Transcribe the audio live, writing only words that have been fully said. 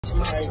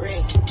My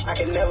wrist, I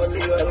can never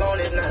leave her alone.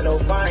 It's not no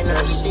fine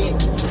or shit.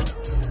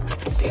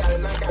 She got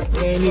a knockout.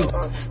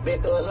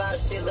 Been through a lot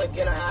of shit. Look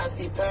in her eyes,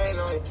 see pain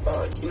on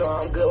it. You know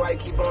I'm good. Why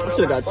keep on? I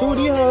should have got 2 of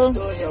these, huh?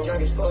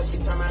 Drunk as fuck. She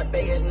tell my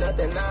bag is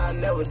nothing. Nah, I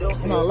never do.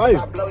 My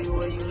life. I blow you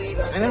when you leave.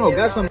 And I don't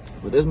got some.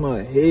 But this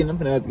mud hitting. I'm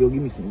gonna have to go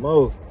give me some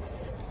more.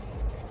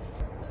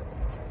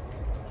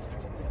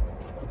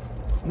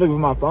 I'm looking for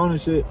my phone and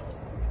shit.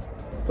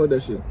 Fuck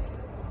that shit.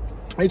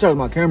 I ain't charging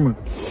my camera.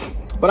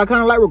 But I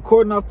kind of like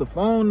recording off the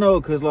phone though,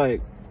 cause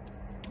like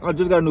I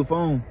just got a new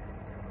phone.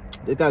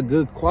 They got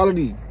good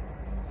quality.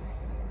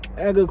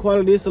 At good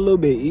quality, it's a little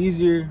bit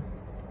easier.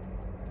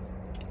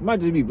 Might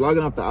just be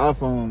vlogging off the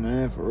iPhone,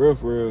 man. For real,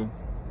 for real.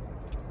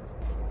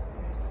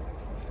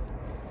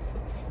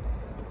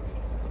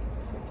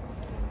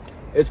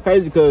 It's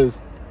crazy cause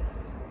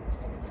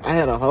I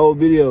had a whole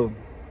video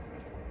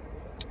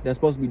that's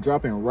supposed to be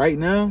dropping right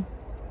now.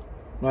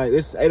 Like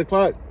it's 8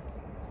 o'clock.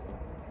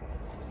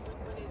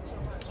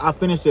 I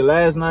finished it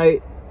last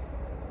night.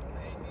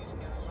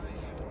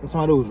 I'm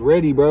talking, it was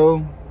ready,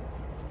 bro.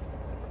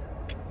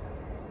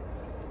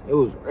 It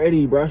was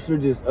ready, bro. I should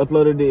have just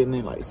uploaded it and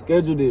then like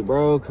scheduled it,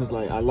 bro. Cause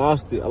like I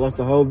lost it. I lost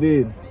the whole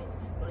vid.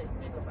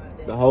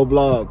 The whole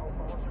vlog.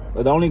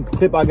 But the only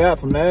clip I got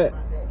from that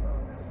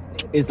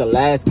is the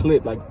last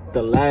clip. Like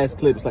the last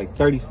clip. It's like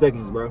 30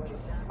 seconds, bro.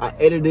 I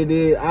edited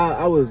it.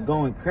 I was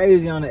going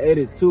crazy on the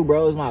edits too,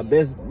 bro. It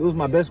was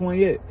my best one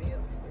yet.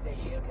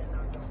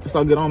 So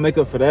I'll get on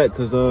makeup for that,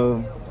 cause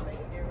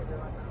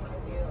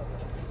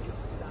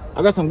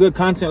I got some good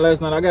content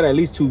last night. I got at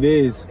least 2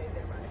 vids.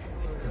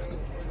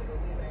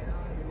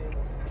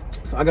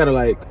 So I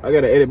gotta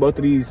edit both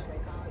of these.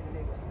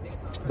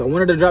 So I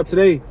wanted to drop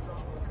today.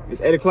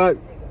 It's 8 o'clock.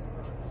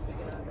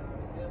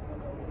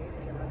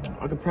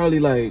 I could probably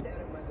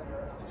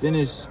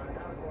finish,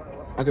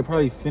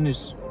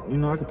 you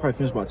know, I could probably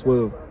finish by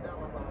 12.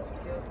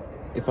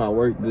 If I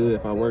work good,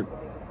 if I work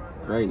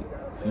right,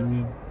 feel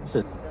me?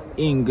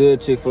 Eating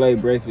good Chick-fil-A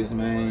breakfast,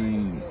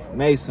 man.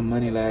 Made some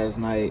money last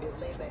night.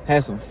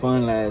 Had some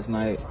fun last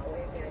night.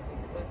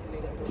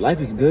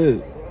 Life is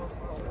good.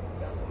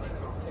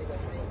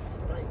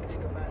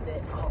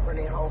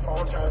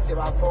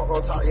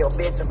 Talk to your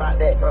bitch about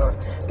that,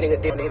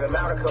 nigga didn't even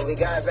matter cause we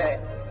got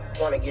back.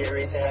 Wanna get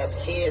rich and have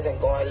some kids and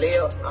go and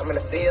live. I'm in the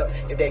field.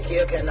 If they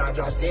kill, cannot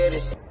drop still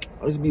this shit.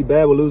 I used to be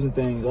bad with losing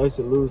things. I used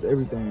to lose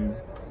everything.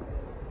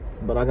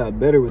 But I got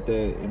better with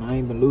that, and I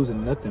ain't been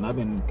losing nothing. I've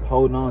been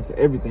holding on to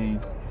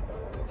everything.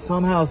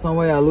 Somehow, some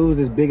way, I lose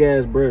this big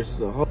ass brush.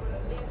 So,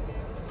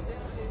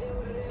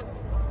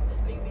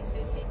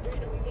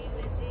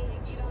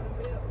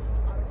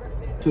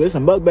 it's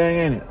some mukbang,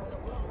 ain't it?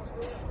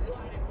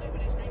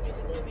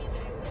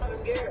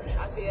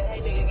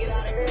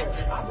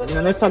 You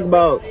know, let's talk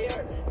about.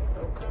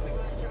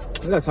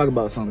 We gotta talk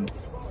about something.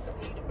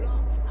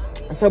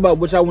 Let's talk about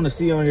what y'all want to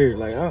see on here.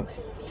 Like,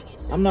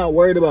 I'm not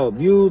worried about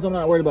views. I'm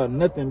not worried about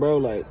nothing, bro.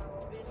 Like,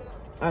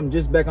 I'm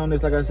just back on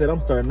this. Like I said, I'm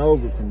starting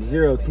over from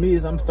zero. To me,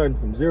 I'm starting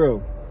from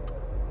zero.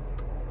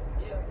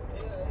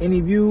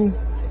 Any view,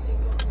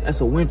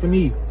 that's a win for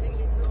me.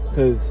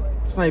 Because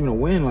it's not even a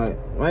win. Like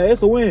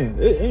it's a win.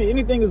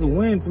 Anything is a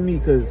win for me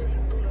because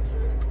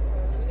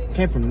it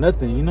came from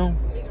nothing, you know?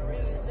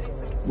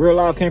 Real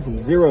life came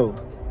from zero.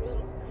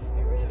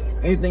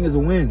 Anything is a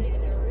win.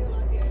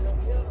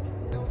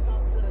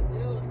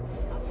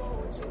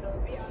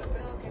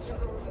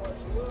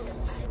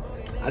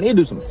 I need to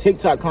do some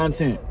TikTok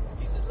content.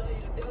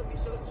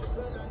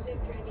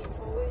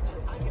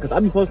 Cause I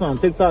be posting on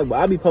TikTok, but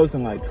I be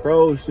posting like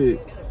troll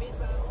shit.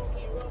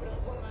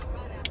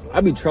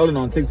 I be trolling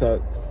on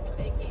TikTok.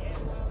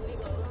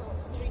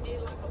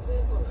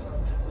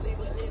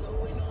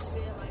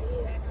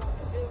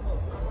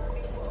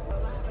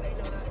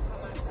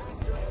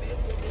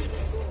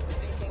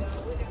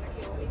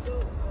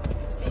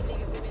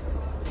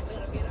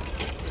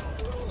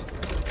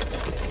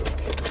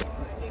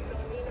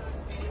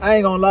 I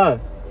ain't gonna lie.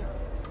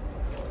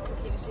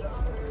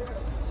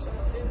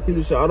 Keep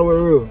this shit all the way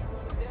real.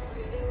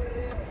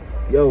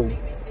 Yo,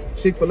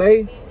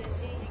 Chick-fil-A.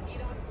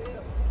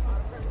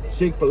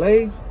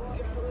 Chick-fil-A.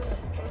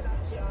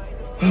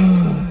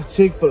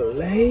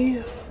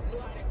 Chick-fil-A.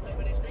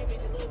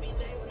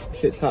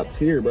 Shit top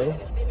tier, bro.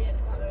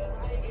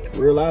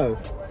 Real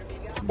life.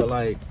 But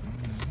like,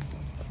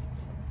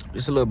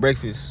 just a little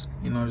breakfast.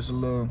 You know, just a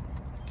little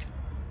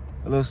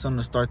something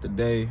to start the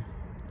day.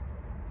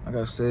 Like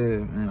I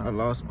said, man, I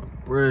lost my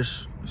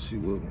brush. Let's see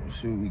what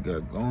we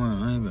got going.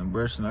 I ain't been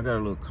brushing. I got a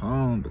little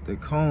comb, but the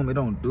comb, it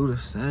don't do the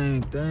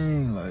same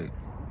thing. Like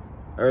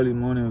early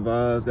morning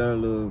vibes.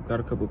 Got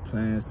a couple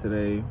plans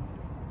today.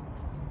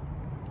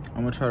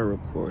 I'm gonna try to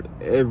record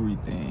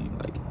everything,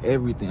 like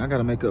everything. I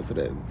gotta make up for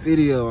that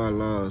video I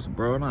lost,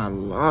 bro. And I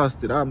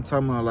lost it. I'm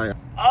talking about like,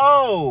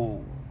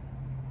 oh.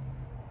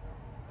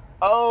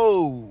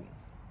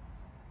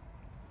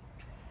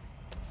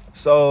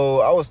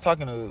 So I was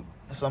talking to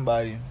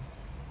somebody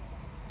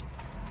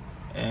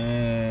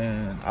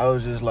and I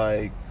was just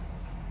like,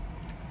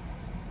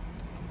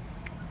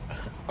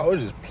 I was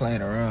just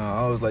playing around.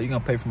 I was like, you gonna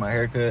pay for my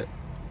haircut?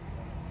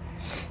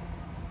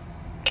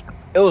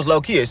 It was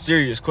low-key a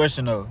serious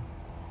question, though.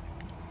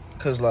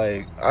 Because,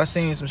 like, I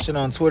seen some shit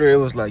on Twitter. It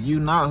was like,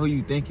 you not who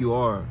you think you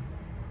are.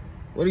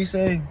 What did he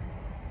say?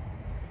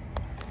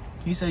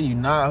 He said, you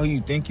not who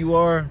you think you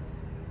are?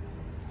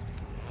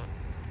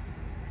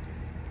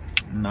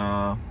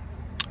 Nah.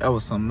 That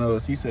was something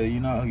else. He said,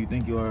 you not who you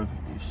think you are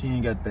if she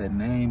ain't got that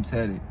name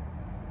tatted.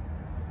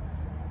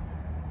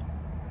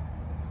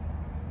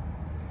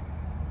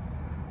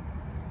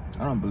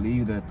 I don't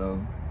believe that, though.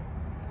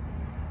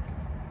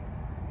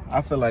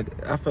 I feel like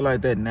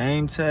that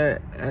name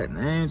tat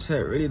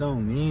really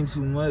don't mean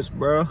too much,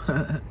 bro.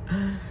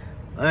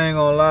 I ain't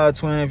gonna lie,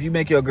 twin. If you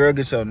make your girl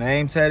get your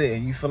name tatted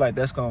and you feel like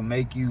that's gonna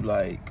make you,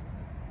 like,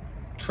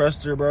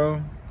 trust her,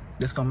 bro,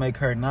 that's gonna make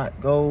her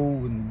not go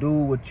and do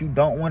what you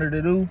don't want her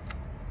to do.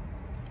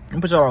 Let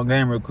me put y'all on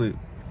game real quick.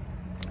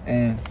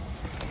 And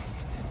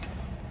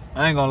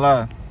I ain't gonna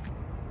lie,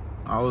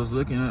 I was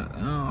looking at,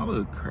 I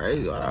look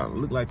crazy. I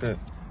look like that.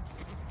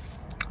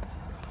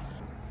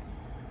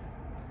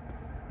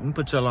 Let me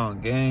put y'all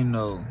on game,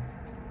 though.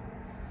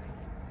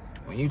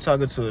 When you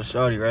talking to a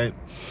shorty, right?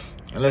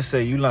 And let's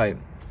say you like,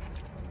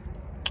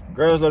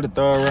 girls love to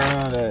throw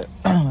around that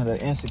the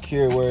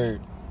insecure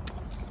word.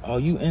 Oh,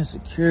 you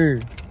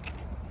insecure.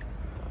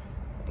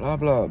 Blah,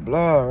 blah,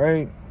 blah,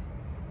 right?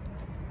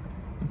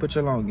 Let me put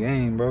y'all on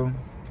game, bro.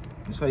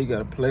 That's how you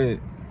gotta play it.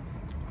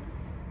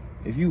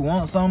 If you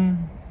want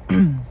something,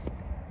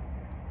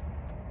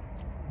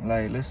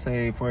 like, let's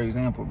say, for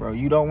example, bro,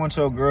 you don't want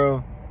your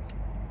girl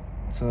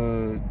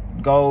to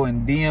go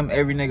and DM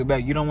every nigga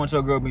back. You don't want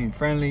your girl being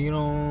friendly. You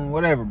don't,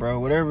 whatever, bro.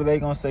 Whatever they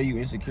gonna say you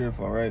insecure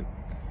for, right?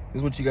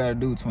 This is what you gotta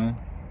do, twin.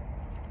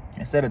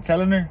 Instead of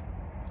telling her,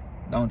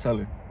 don't tell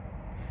her.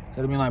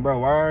 Instead of being like, bro,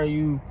 why are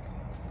you...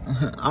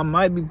 I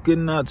might be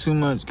getting out too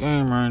much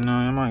game right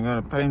now. You might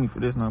gotta pay me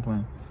for this, not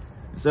playing.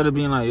 Instead of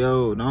being like,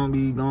 yo, don't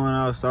be going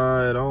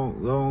outside.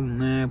 Don't,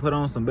 man, put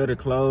on some better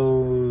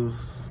clothes.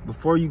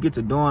 Before you get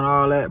to doing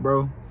all that,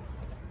 bro.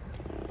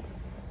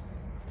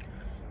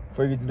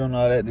 Before you get to doing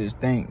all that, just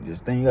think. You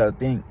gotta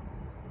think.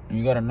 And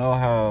you gotta know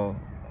how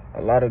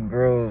a lot of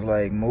girls,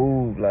 like,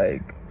 move.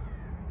 Like,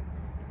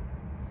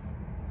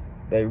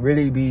 they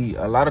really be,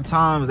 a lot of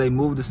times they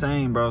move the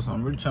same, bro. So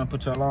I'm really trying to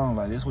put y'all on.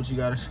 Like, this is what you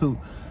gotta do.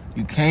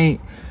 You can't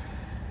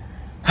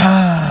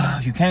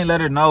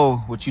let her know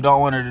what you don't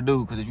want her to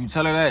do. Because if you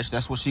tell her that,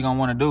 that's what she gonna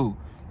want to do.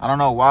 I don't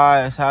know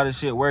why. It's how this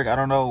shit work. I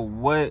don't know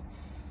what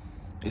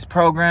is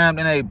programmed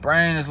in a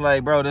brain. It's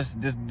like, bro, this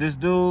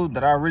dude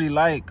that I really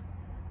like,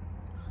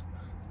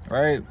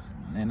 right?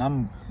 And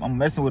I'm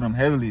messing with him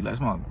heavily. Like,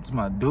 it's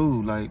my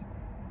dude. Like,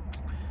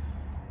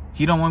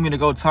 he don't want me to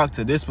go talk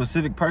to this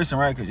specific person,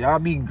 right? Because y'all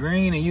be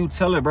green and you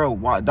tell her, bro,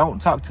 why don't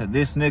talk to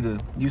this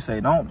nigga. You say,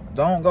 don't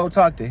go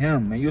talk to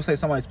him. And you say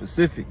somebody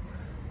specific.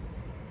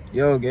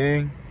 Yo,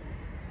 gang.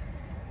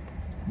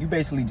 You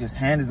basically just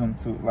handed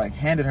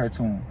her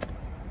to him.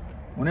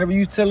 Whenever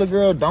you tell a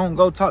girl, don't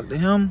go talk to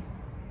him,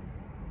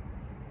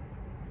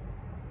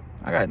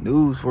 I got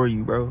news for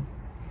you, bro.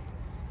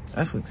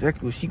 That's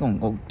exactly what she gonna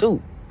go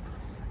do.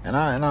 And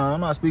I'm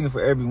not speaking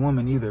for every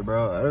woman either,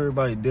 bro.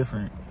 Everybody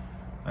different.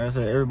 Like I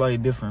said, everybody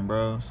different,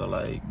 bro. So,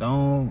 like,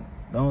 don't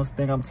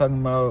think I'm talking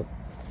about,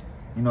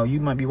 you know, you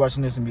might be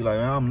watching this and be like,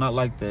 I'm not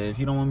like that. If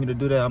you don't want me to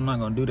do that, I'm not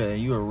gonna do that.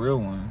 You a real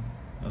one.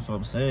 That's what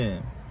I'm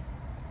saying.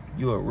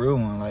 You a real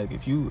one. Like,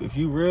 if you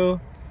real,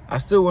 I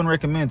still wouldn't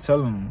recommend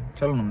telling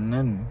them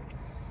nothing.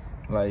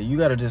 Like, you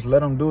gotta just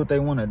let them do what they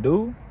want to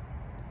do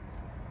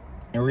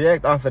and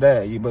react off of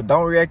that. But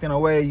don't react in a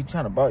way you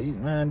trying to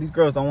man, these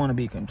girls don't want to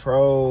be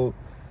controlled.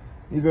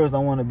 These girls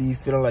don't want to be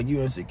feeling like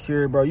you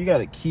insecure, bro. You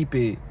gotta keep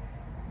it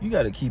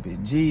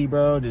G,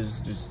 bro.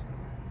 Just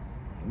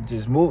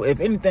move. If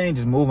anything,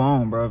 just move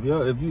on, bro.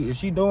 If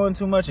she doing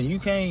too much and you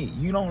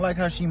don't like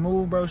how she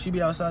move, bro. She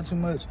be outside too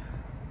much.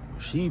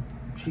 She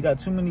got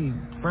too many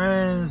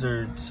friends,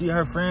 or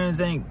her friends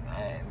ain't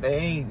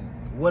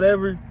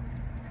whatever.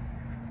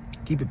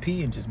 Keep it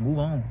P and just move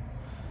on.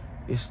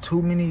 It's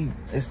too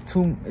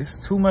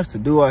much to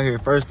do out here,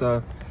 first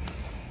off.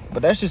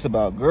 But that's just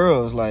about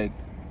girls. Like,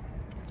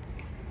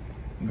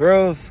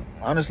 girls,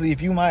 honestly,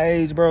 if you my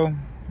age, bro,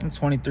 I'm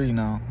 23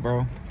 now,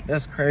 bro.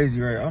 That's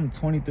crazy, right? I'm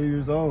 23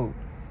 years old.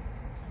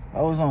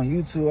 I was on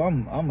YouTube.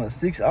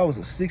 I was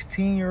a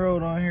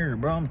 16-year-old on here,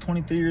 bro. I'm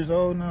 23 years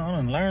old now. I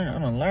done learned. I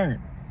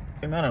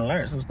done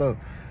learned some stuff.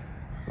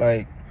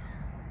 Like,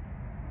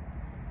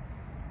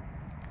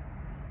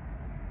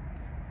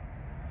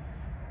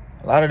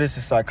 a lot of this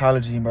is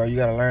psychology, bro. You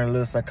gotta learn a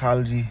little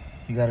psychology.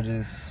 You gotta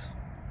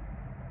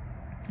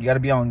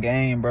be on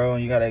game, bro,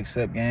 and you gotta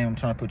accept game. I'm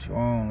trying to put you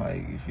on.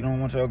 Like, if you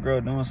don't want your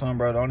girl doing something,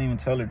 bro, don't even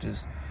tell her.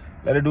 Just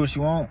let her do what she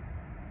want.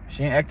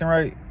 She ain't acting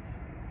right,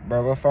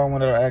 bro, go find one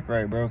that'll act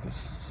right, bro,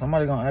 because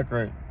somebody gonna act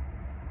right.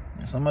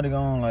 And somebody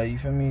gonna, like, you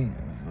feel me?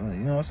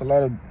 You know, it's a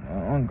lot of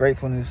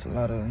ungratefulness, a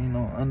lot of, you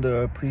know,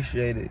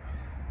 underappreciated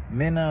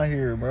men out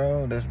here,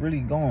 bro, that's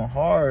really going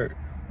hard.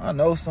 I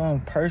know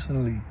some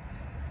personally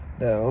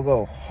that'll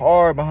go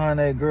hard behind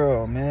that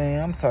girl,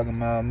 man. I'm talking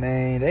about,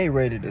 man, they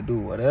ready to do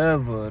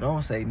whatever.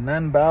 Don't say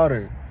nothing about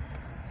her.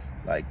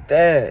 Like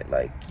that.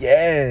 Like,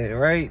 yeah,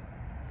 right?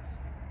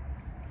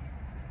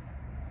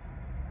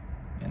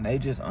 And they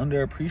just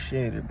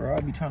underappreciated, bro.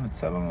 I be trying to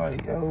tell them,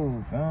 like,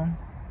 yo, fam,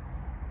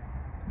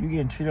 you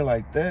getting treated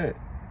like that,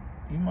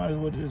 you might as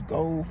well just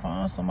go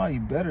find somebody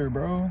better,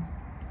 bro.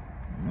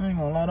 I ain't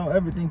gonna lie, don't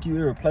ever think you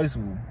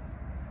irreplaceable.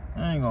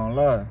 I ain't gonna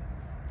lie.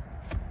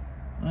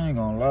 I ain't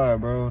gonna lie,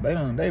 bro.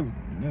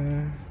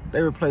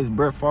 They replaced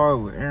Brett Favre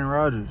with Aaron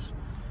Rodgers.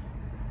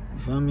 You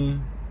feel me?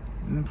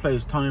 You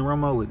replaced Tony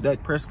Romo with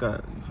Dak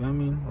Prescott. You feel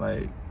me?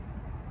 Like,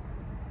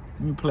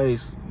 you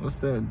replaced, what's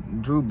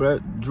that? Drew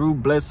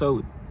Bledsoe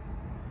with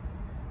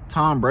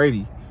Tom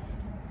Brady.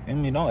 I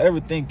mean, don't ever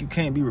think you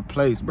can't be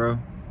replaced, bro.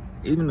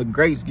 Even the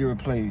greats get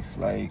replaced.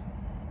 Like,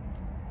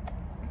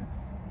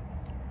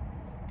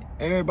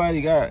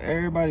 everybody got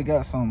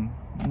something.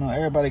 You know,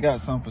 everybody got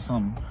something for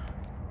something.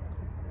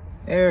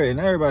 And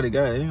everybody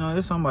got, you know,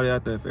 there's somebody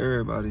out there for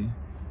everybody.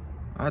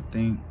 I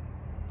think.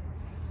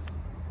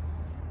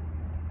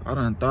 I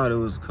done thought it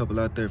was a couple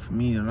out there for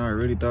me, and I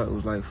really thought it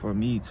was like for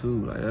me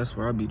too. Like, that's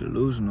where I be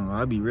delusional.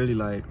 I be really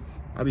like,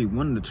 I be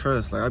wanting to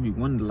trust. Like, I be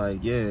wanting to,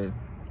 like, yeah.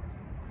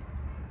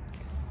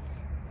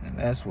 And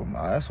that's where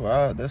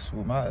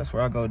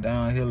I go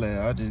downhill at.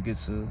 I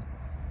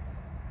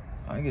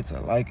get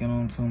to liking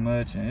them too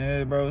much. And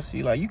yeah, bro,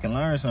 see, like, you can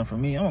learn something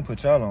from me. I'm gonna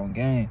put y'all on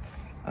game.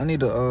 I need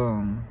to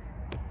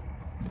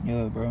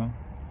yeah, bro.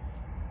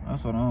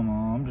 That's what I'm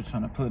on. I'm just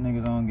trying to put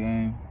niggas on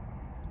game.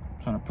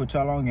 I'm trying to put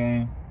y'all on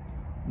game.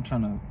 I'm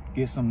trying to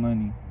get some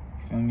money.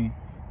 You feel me?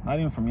 Not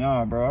even from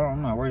y'all, bro.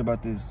 I'm not worried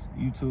about this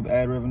YouTube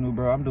ad revenue,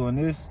 bro. I'm doing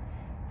this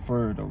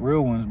for the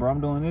real ones, bro.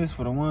 I'm doing this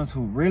for the ones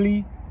who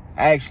really,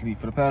 actually,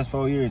 for the past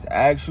 4 years,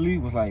 actually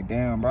was like,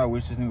 damn, bro, I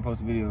wish this nigga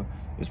posted a video.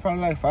 It's probably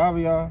like 5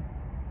 of y'all.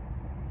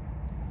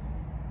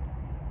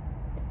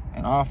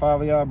 And all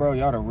 5 of y'all, bro,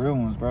 y'all the real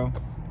ones, bro.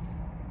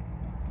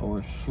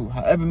 Or shoot,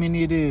 however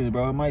many it is,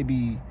 bro. It might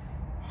be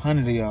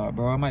 100 of y'all,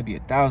 bro. It might be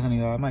 1,000 of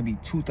y'all. It might be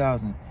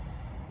 2,000.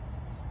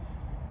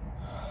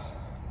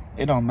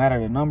 It don't matter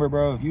the number,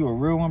 bro. If you a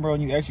real one, bro,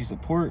 and you actually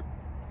support,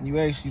 and you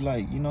actually,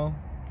 like, you know,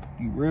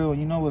 you real,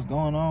 you know what's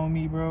going on with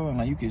me, bro, and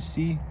like you can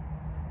see,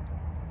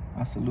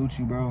 I salute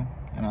you, bro,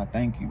 and I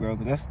thank you, bro,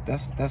 because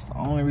that's the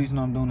only reason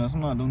I'm doing this. I'm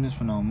not doing this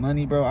for no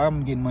money, bro.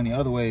 I'm getting money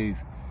other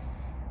ways.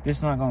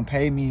 This not gonna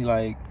pay me,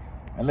 like,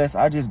 unless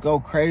I just go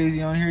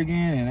crazy on here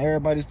again and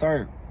everybody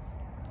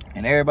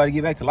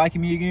get back to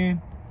liking me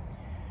again.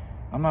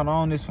 I'm not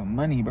on this for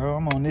money, bro.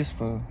 I'm on this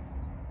for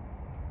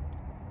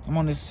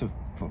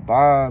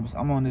vibes.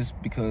 I'm on this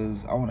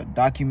because I want to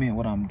document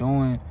what I'm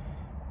doing.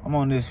 I'm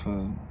on this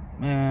for,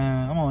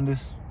 man, I'm on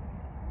this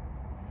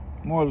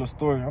moral of the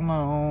story. I'm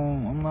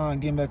not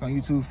getting back on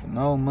YouTube for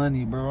no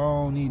money, bro.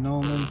 I don't need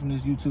no money from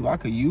this YouTube. I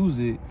could use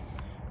it.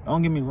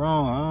 Don't get me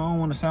wrong. I don't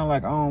want to sound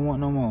like I don't want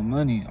no more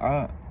money.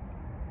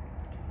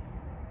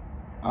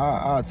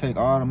 I'll take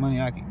all the money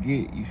I can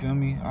get. You feel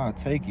me? I'll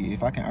take it.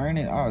 If I can earn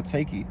it, I'll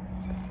take it.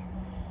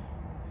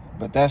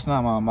 But that's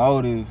not my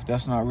motive.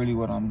 That's not really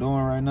what I'm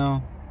doing right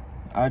now.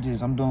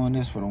 I'm doing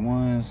this for the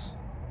ones.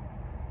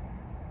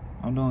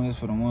 I'm doing this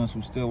for the ones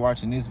who still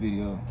watching this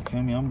video. You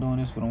feel me? I'm doing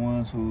this for the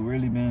ones who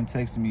really been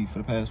texting me for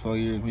the past 4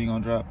 years. We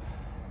gonna drop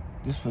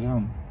this for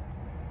them.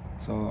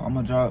 So I'm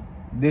gonna drop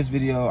this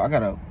video. I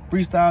got a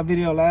freestyle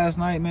video last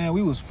night, man.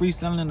 We was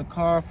freestyling in the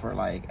car for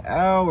like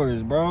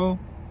hours, bro.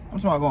 I'm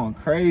talking about going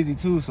crazy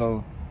too,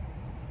 so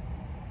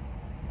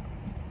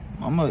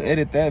I'm gonna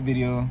edit that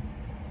video.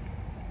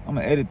 I'm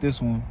gonna edit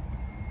this one,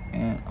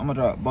 and I'm gonna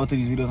drop both of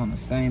these videos on the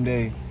same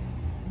day,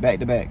 back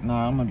to back.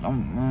 Nah, I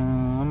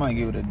might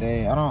give it a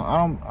day.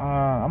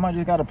 I might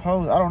just gotta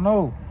post. I don't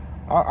know.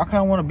 I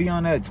kind of want to be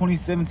on that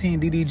 2017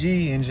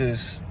 DDG and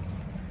just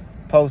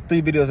post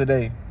 3 videos a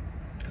day.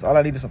 Cause all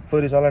I need is some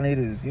footage. All I need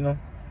is, you know,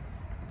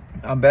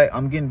 I'm back.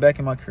 I'm getting back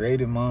in my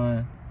creative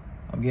mind.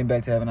 I'm getting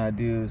back to having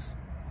ideas.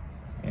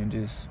 And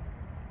just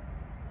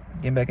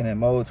getting back in that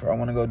mode where I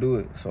want to go do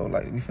it. So,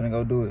 like, we finna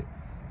go do it.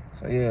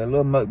 So, yeah, a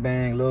little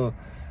mukbang, little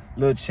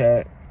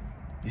chat.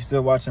 You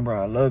still watching,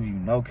 bro? I love you.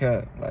 No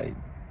cap.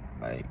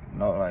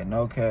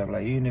 No cap.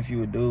 Like, even if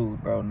you a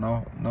dude, bro,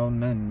 no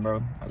nothing,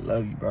 bro. I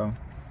love you, bro.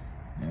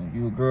 And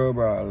you a girl,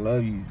 bro, I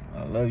love you.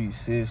 I love you,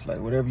 sis.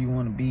 Like, whatever you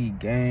want to be,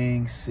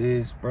 gang,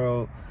 sis,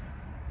 bro.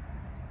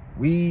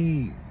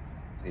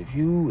 If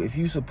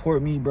you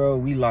support me, bro,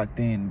 we locked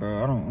in,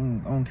 bro. I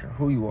don't care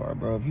who you are,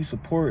 bro.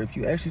 If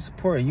you actually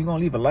support and you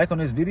gonna leave a like on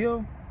this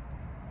video,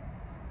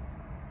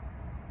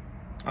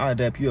 I'll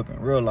dap you up in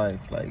real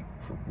life, like,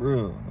 for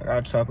real. Like,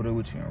 I'll chop it up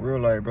with you in real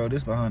life, bro.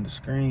 This behind the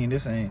screen.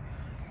 This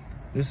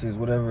is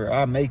whatever.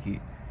 I make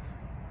it.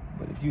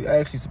 But if you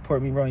actually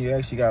support me, bro, and you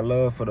actually got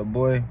love for the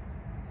boy,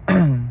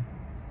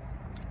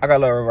 I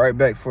got love right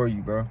back for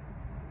you, bro.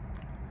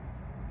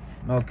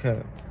 No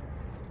cap.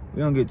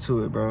 We gonna get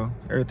to it, bro.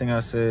 Everything I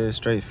said is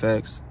straight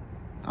facts.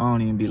 I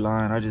don't even be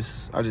lying. I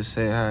just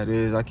say it how it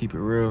is. I keep it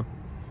real.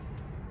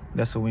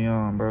 That's what we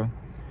on, bro. I'm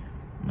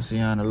gonna see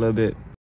y'all in a little bit.